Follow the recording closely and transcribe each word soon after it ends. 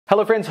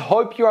Hello friends,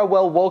 hope you are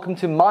well. Welcome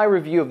to my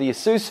review of the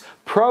Asus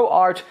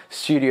ProArt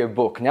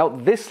StudioBook. Now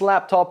this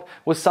laptop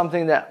was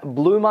something that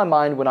blew my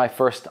mind when I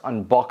first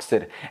unboxed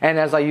it, and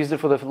as I used it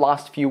for the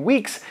last few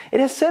weeks, it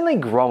has certainly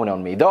grown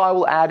on me. Though I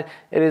will add,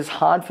 it is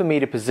hard for me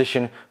to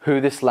position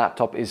who this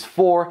laptop is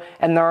for,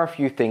 and there are a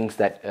few things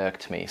that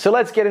irked me. So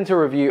let's get into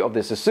a review of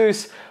this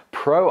Asus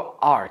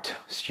ProArt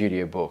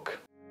StudioBook.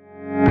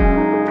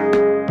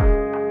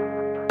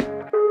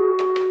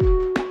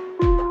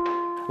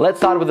 Let's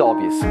start with the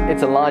obvious.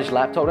 It's a large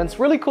laptop and it's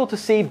really cool to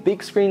see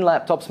big screen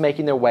laptops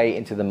making their way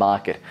into the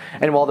market.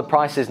 And while the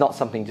price is not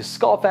something to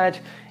scoff at,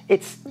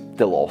 it's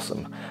still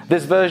awesome.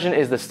 This version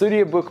is the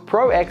StudioBook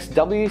Pro X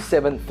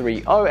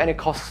W730 and it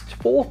costs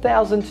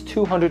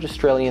 4,200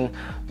 Australian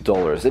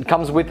dollars. It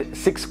comes with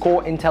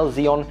 6-core Intel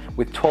Xeon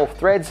with 12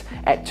 threads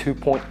at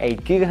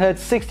 2.8 GHz,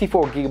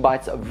 64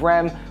 GB of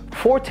RAM,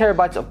 4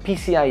 TB of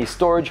PCIe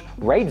storage,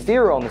 RAID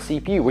 0 on the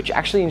CPU, which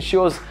actually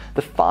ensures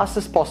the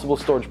fastest possible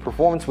storage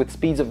performance with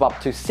speeds of up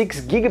to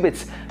 6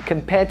 gigabits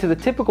compared to the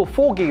typical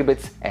 4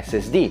 gigabits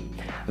SSD.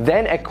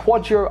 Then a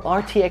Quadro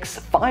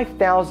RTX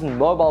 5000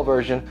 mobile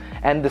version,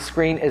 and the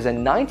screen is a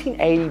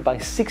 1980 by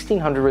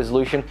 1600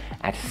 resolution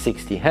at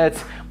 60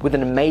 Hz with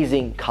an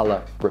amazing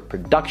color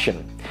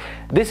reproduction.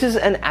 This is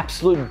an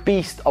absolute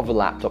beast of a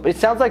laptop. It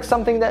sounds like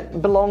something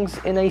that belongs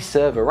in a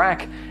server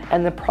rack,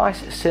 and the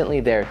price is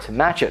certainly there to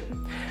match it.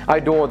 I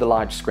adore the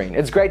large screen.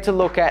 It's great to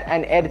look at,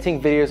 and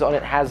editing videos on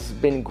it has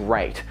been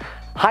great.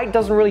 Height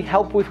doesn't really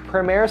help with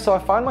Premiere, so I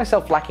find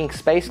myself lacking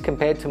space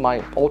compared to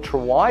my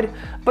ultra-wide,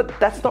 but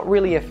that's not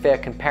really a fair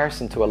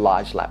comparison to a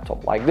large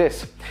laptop like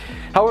this.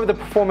 However, the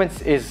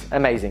performance is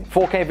amazing.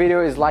 4K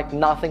video is like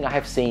nothing I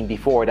have seen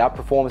before. It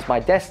outperforms my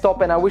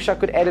desktop, and I wish I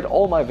could edit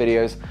all my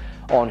videos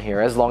on here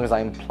as long as I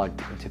am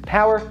plugged into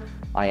power.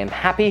 I am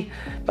happy,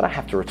 but I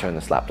have to return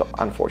this laptop,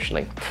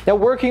 unfortunately. Now,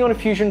 working on a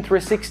Fusion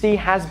 360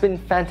 has been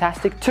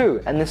fantastic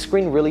too, and the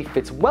screen really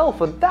fits well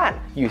for that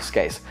use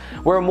case,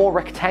 where a more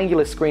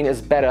rectangular screen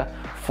is better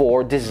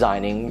for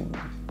designing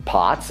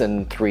parts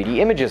and 3D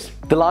images.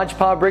 The large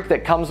power brick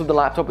that comes with the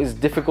laptop is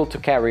difficult to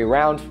carry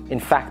around. In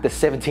fact, the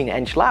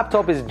 17-inch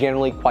laptop is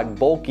generally quite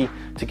bulky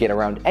to get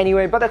around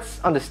anyway, but that's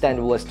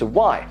understandable as to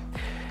why.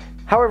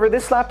 However,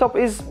 this laptop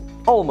is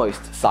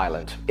almost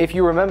silent. If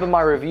you remember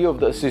my review of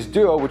the Asus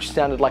Duo, which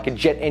sounded like a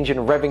jet engine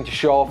revving to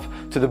show off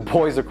to the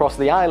boys across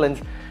the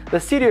island, the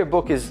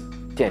StudioBook is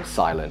dead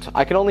silent.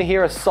 I can only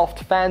hear a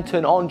soft fan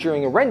turn on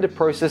during a render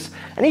process,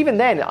 and even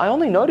then, I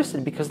only noticed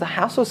it because the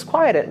house was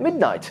quiet at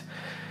midnight.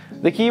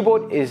 The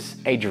keyboard is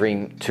a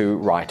dream to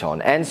write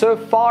on, and so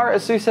far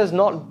Asus has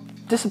not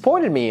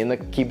disappointed me in the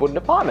keyboard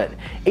department.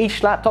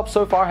 Each laptop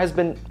so far has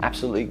been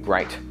absolutely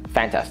great.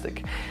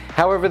 Fantastic.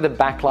 However, the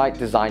backlight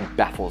design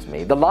baffles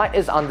me. The light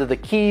is under the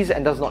keys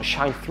and does not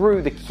shine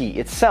through the key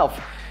itself,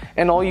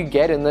 and all you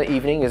get in the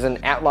evening is an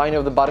outline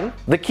of the button.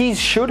 The keys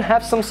should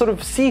have some sort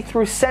of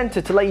see-through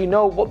center to let you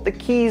know what the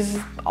keys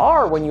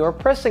are when you are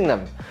pressing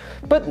them.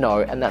 But no,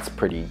 and that's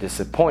pretty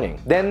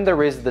disappointing. Then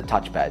there is the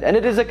touchpad, and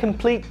it is a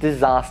complete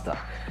disaster.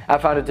 I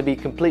found it to be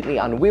completely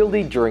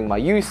unwieldy during my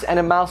use, and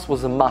a mouse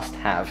was a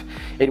must-have.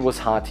 It was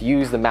hard to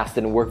use, the mouse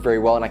didn't work very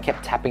well, and I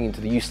kept tapping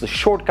into the useless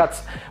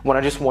shortcuts when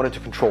I just wanted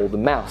to control the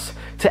mouse.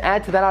 To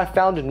add to that, I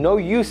found no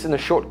use in the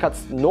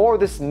shortcuts nor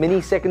this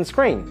mini second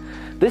screen.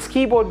 This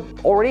keyboard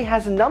already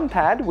has a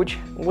numpad, which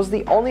was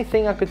the only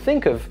thing I could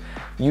think of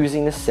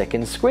using the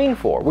second screen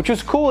for, which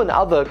was cool in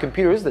other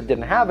computers that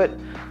didn't have it,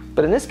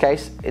 but in this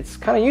case, it's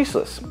kind of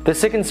useless. The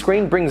second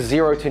screen brings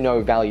zero to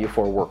no value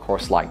for a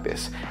workhorse like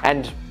this,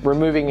 and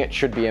removing it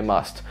should be a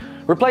must.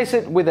 Replace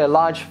it with a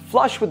large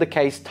flush with the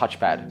case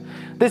touchpad.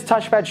 This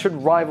touchpad should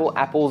rival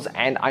Apple's,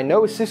 and I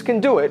know Asus can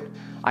do it.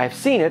 I have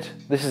seen it.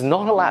 This is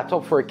not a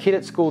laptop for a kid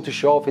at school to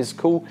show off his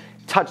cool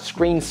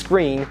touchscreen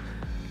screen.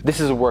 This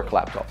is a work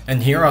laptop.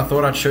 And here I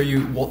thought I'd show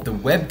you what the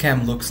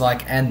webcam looks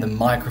like and the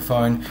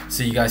microphone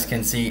so you guys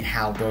can see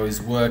how those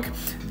work.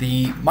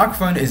 The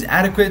microphone is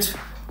adequate,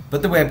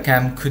 but the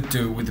webcam could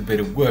do with a bit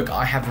of work.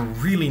 I have a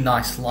really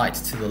nice light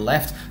to the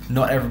left.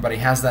 Not everybody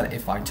has that.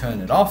 If I turn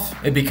it off,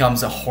 it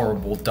becomes a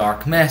horrible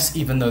dark mess,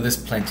 even though there's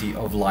plenty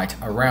of light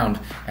around.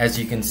 As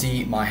you can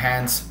see, my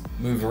hands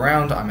move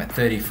around. I'm at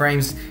 30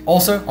 frames.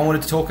 Also, I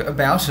wanted to talk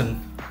about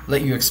and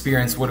let you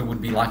experience what it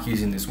would be like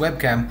using this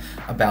webcam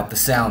about the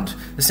sound.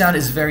 The sound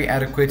is very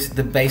adequate.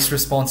 The bass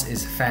response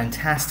is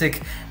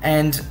fantastic,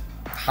 and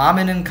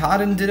Harman and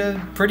Kardon did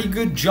a pretty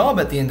good job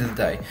at the end of the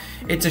day.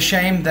 It's a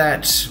shame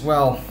that,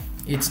 well,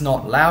 it's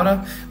not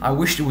louder. I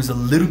wished it was a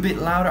little bit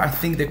louder. I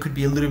think there could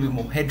be a little bit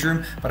more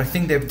headroom, but I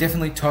think they've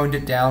definitely toned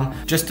it down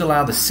just to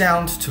allow the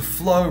sound to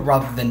flow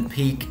rather than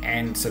peak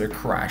and sort of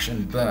crash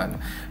and burn.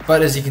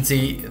 But as you can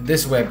see,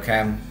 this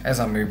webcam, as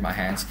I move my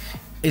hands,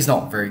 is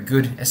not very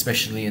good,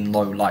 especially in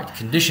low light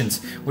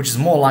conditions, which is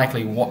more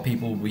likely what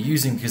people were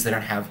using because they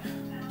don't have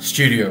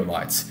studio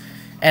lights.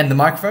 And the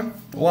microphone,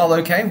 while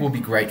okay, will be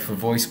great for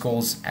voice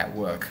calls at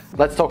work.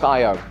 Let's talk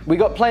I/O. We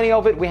got plenty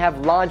of it. We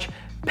have large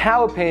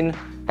power pin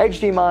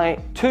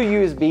HDMI, 2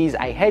 USBs,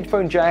 a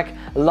headphone jack,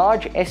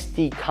 large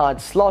SD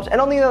card slot,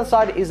 and on the other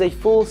side is a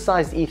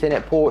full-sized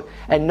Ethernet port,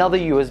 another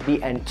USB,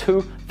 and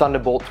 2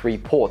 Thunderbolt 3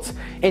 ports.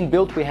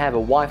 Inbuilt we have a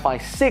Wi-Fi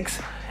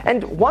 6,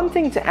 and one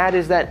thing to add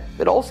is that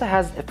it also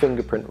has a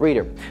fingerprint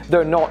reader.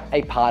 Though not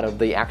a part of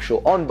the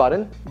actual on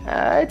button,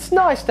 it's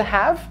nice to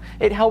have.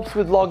 It helps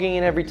with logging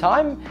in every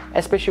time,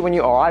 especially when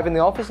you arrive in the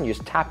office and you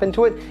just tap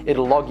into it,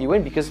 it'll log you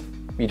in because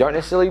you don't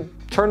necessarily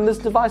turn this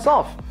device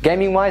off.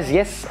 Gaming wise,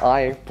 yes,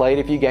 I played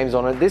a few games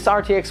on it. This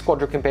RTX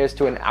Quadro compares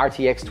to an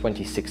RTX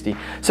 2060.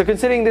 So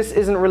considering this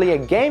isn't really a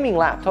gaming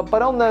laptop,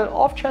 but on the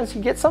off chance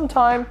you get some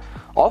time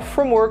off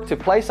from work to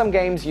play some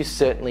games, you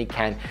certainly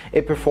can.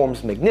 It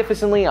performs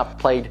magnificently. I've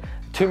played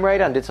Tomb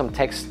Raider and did some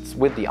tests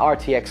with the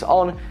RTX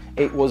on.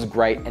 It was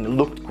great and it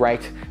looked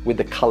great with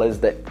the colors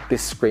that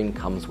this screen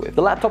comes with.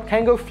 The laptop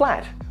can go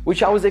flat,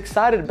 which I was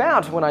excited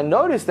about when I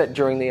noticed that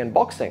during the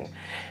unboxing.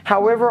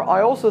 However,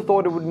 I also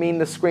thought it would mean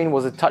the screen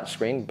was a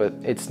touchscreen, but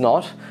it's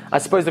not. I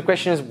suppose the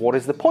question is, what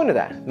is the point of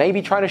that?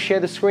 Maybe trying to share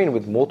the screen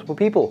with multiple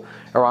people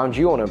around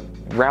you on a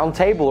round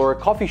table or a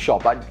coffee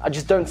shop. I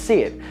just don't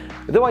see it.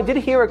 Though I did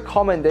hear a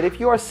comment that if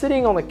you are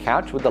sitting on the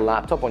couch with the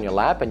laptop on your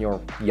lap and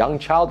your young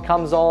child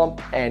comes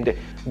on and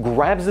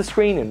grabs the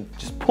screen and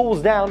just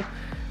pulls down,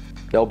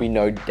 there'll be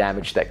no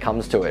damage that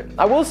comes to it.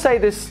 I will say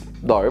this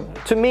though,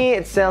 to me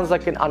it sounds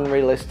like an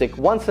unrealistic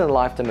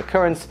once-in-a-lifetime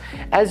occurrence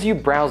as you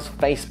browse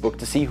Facebook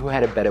to see who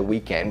had a better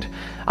weekend.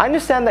 I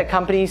understand that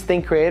companies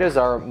think creators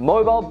are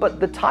mobile, but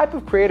the type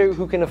of creator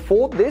who can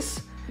afford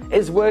this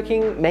is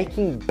working,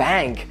 making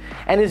bank,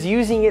 and is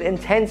using it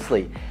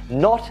intensely,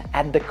 not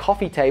at the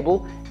coffee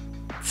table,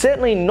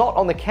 certainly not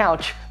on the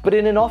couch, but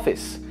in an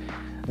office.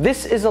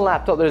 This is a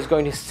laptop that is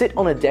going to sit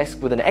on a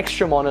desk with an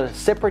extra monitor,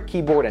 separate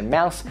keyboard and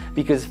mouse,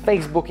 because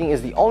Facebooking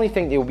is the only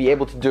thing that you'll be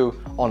able to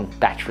do on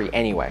battery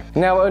anyway.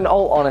 Now, in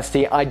all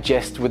honesty, I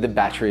jest with the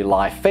battery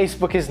life.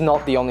 Facebook is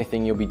not the only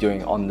thing you'll be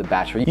doing on the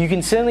battery. You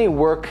can certainly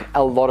work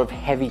a lot of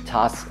heavy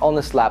tasks on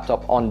this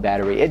laptop on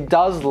battery. It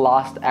does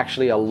last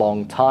actually a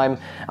long time.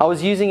 I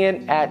was using it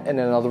in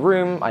another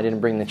room. I didn't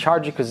bring the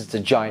charger because it's a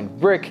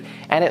giant brick,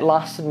 and it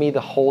lasted me the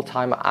whole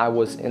time I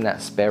was in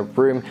that spare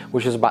room,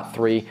 which was about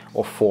 3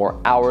 or 4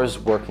 hours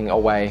working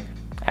away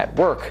at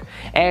work.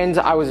 And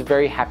I was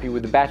very happy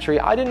with the battery.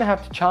 I didn't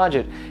have to charge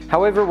it.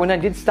 However, when I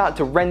did start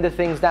to render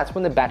things, that's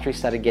when the battery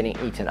started getting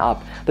eaten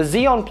up. The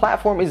Xeon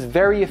platform is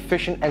very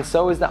efficient, and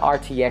so is the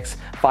RTX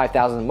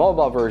 5000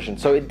 mobile version.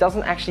 So it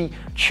doesn't actually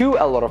chew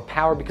a lot of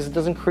power because it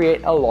doesn't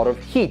create a lot of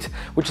heat,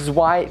 which is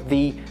why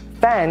the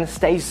fan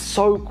stays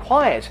so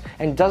quiet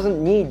and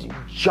doesn't need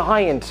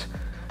giant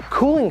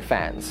cooling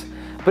fans.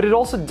 But it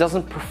also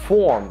doesn't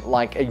perform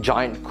like a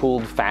giant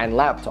cooled fan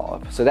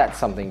laptop, so that's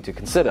something to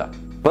consider.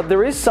 But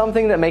there is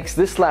something that makes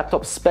this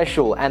laptop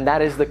special, and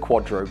that is the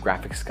Quadro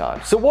graphics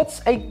card. So what's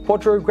a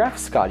Quadro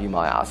graphics card, you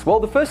might ask? Well,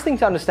 the first thing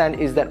to understand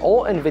is that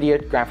all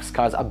NVIDIA graphics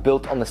cards are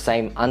built on the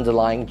same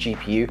underlying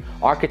GPU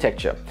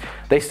architecture.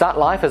 They start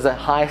life as a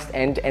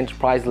highest-end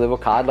enterprise level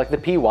card like the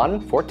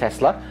P1 for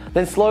Tesla,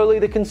 then slowly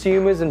the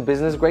consumers and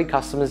business-grade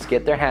customers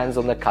get their hands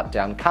on the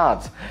cut-down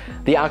cards.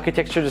 The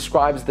architecture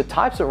describes the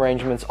types of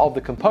arrangements of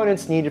the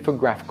components needed for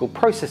graphical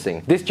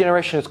processing. This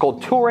generation is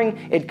called Touring.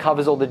 It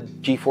covers all the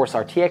GeForce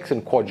RTX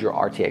and Quadro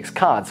RTX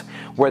cards,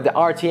 where the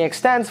RTX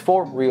stands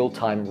for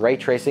real-time ray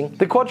tracing.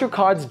 The Quadro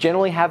cards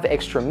generally have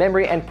extra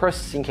memory and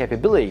processing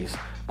capabilities.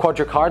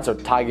 Quadro cards are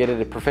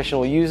targeted at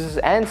professional users,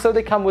 and so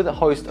they come with a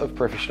host of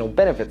professional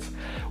benefits.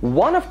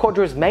 One of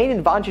Quadro's main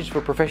advantages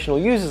for professional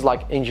users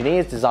like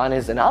engineers,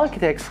 designers, and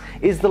architects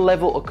is the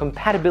level of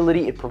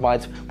compatibility it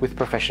provides with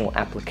professional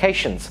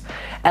applications.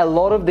 A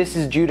lot of this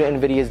is due to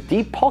NVIDIA's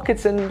deep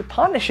pockets and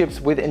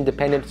partnerships with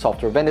independent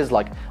software vendors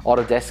like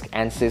Autodesk,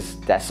 Ansys,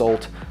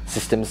 Dassault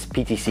Systems,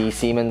 PTC,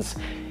 Siemens.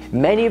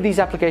 Many of these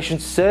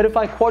applications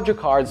certify Quadro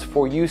cards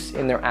for use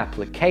in their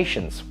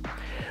applications.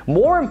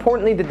 More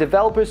importantly, the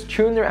developers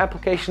tune their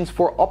applications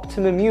for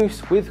optimum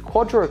use with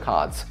Quadro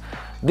cards.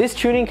 This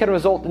tuning can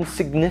result in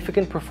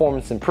significant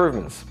performance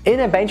improvements.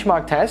 In a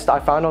benchmark test I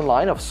found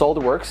online of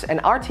SolidWorks, an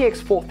RTX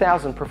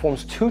 4000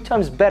 performs 2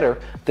 times better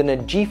than a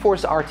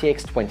GeForce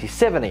RTX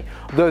 2070,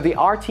 though the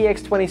RTX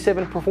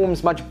 2070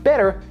 performs much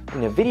better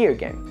in a video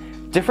game.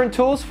 Different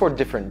tools for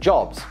different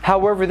jobs.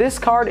 However, this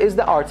card is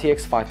the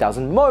RTX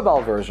 5000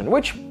 mobile version,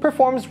 which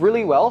performs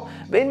really well,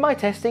 but in my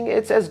testing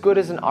it's as good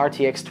as an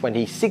RTX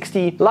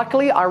 2060.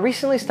 Luckily, I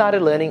recently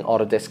started learning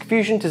Autodesk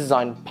Fusion to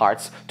design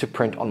parts to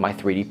print on my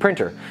 3D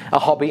printer, a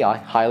hobby I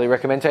highly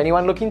recommend to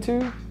anyone looking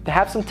to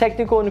have some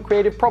technical and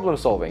creative problem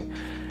solving.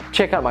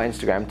 Check out my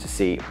Instagram to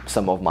see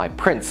some of my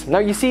prints. Now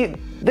you see,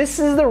 this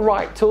is the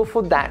right tool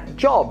for that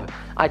job.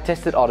 I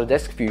tested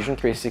Autodesk Fusion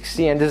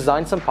 360 and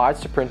designed some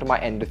parts to print on my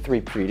Ender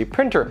 3 3D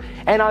printer,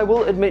 and I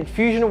will admit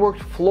Fusion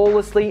worked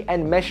flawlessly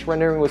and mesh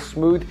rendering was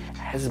smooth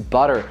as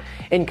butter,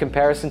 in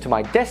comparison to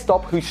my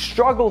desktop who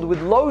struggled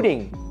with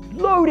loading.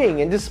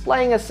 loading and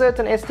displaying a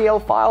certain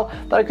STL file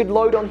that I could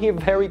load on here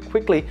very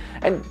quickly.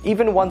 And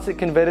even once it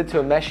converted to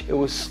a mesh, it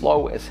was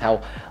slow as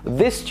hell.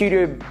 This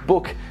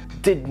StudioBook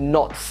did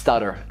not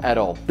stutter at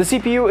all. The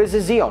CPU is a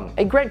Xeon,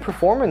 a great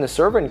performer in the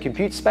server and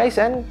compute space,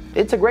 and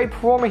it's a great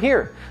performer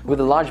here. With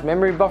a large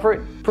memory buffer,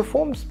 it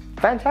performs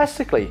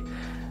fantastically.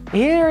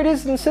 Here it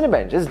is in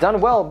Cinebench. It's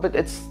done well, but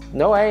it's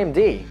no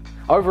AMD.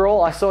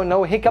 Overall, I saw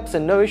no hiccups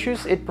and no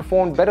issues. It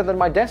performed better than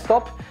my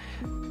desktop,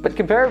 but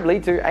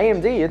comparably to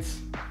AMD, it's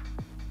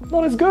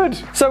not as good.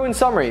 So in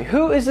summary,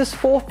 who is this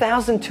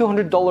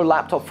 $4,200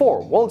 laptop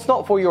for? Well, it's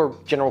not for your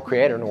general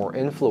creator nor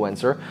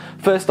influencer.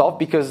 First off,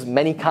 because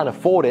many can't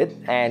afford it,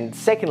 and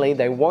secondly,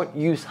 they won't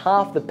use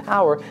half the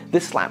power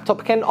this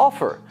laptop can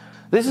offer.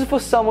 This is for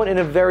someone in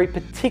a very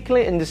particular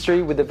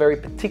industry with a very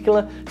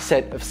particular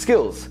set of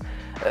skills.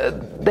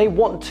 They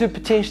want to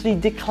potentially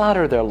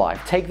declutter their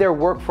life, take their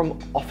work from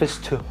office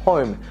to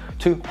home,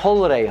 to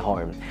holiday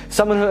home.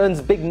 Someone who earns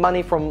big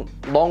money from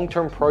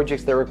long-term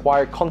projects that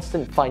require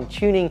constant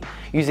fine-tuning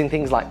using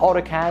things like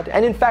AutoCAD.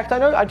 And in fact,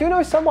 I do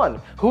know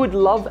someone who would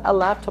love a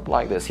laptop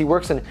like this. He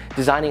works in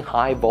designing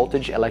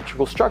high-voltage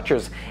electrical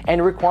structures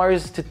and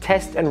requires to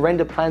test and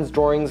render plans,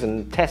 drawings,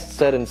 and test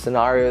certain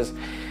scenarios.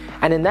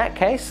 And in that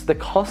case, the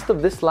cost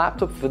of this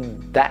laptop for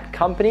that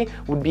company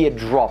would be a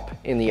drop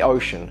in the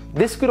ocean.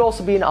 This could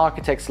also be an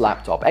architect's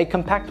laptop, a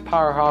compact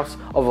powerhouse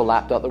of a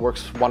laptop that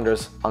works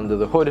wonders under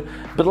the hood,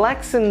 but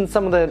lacks in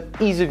some of the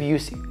ease of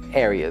use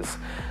areas.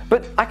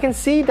 But I can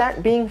see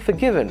that being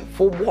forgiven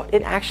for what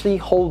it actually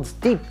holds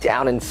deep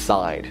down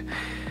inside.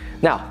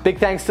 Now, big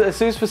thanks to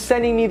Asus for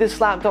sending me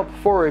this laptop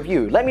for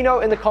review. Let me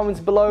know in the comments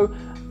below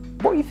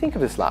what you think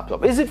of this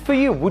laptop. Is it for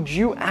you? Would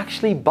you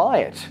actually buy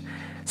it?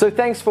 So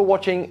thanks for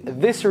watching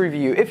this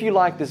review. If you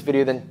like this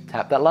video, then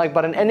tap that like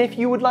button. And if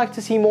you would like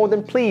to see more,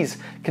 then please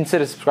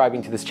consider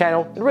subscribing to this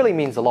channel. It really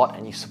means a lot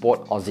and you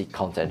support Aussie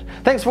content.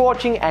 Thanks for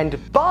watching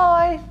and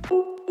bye!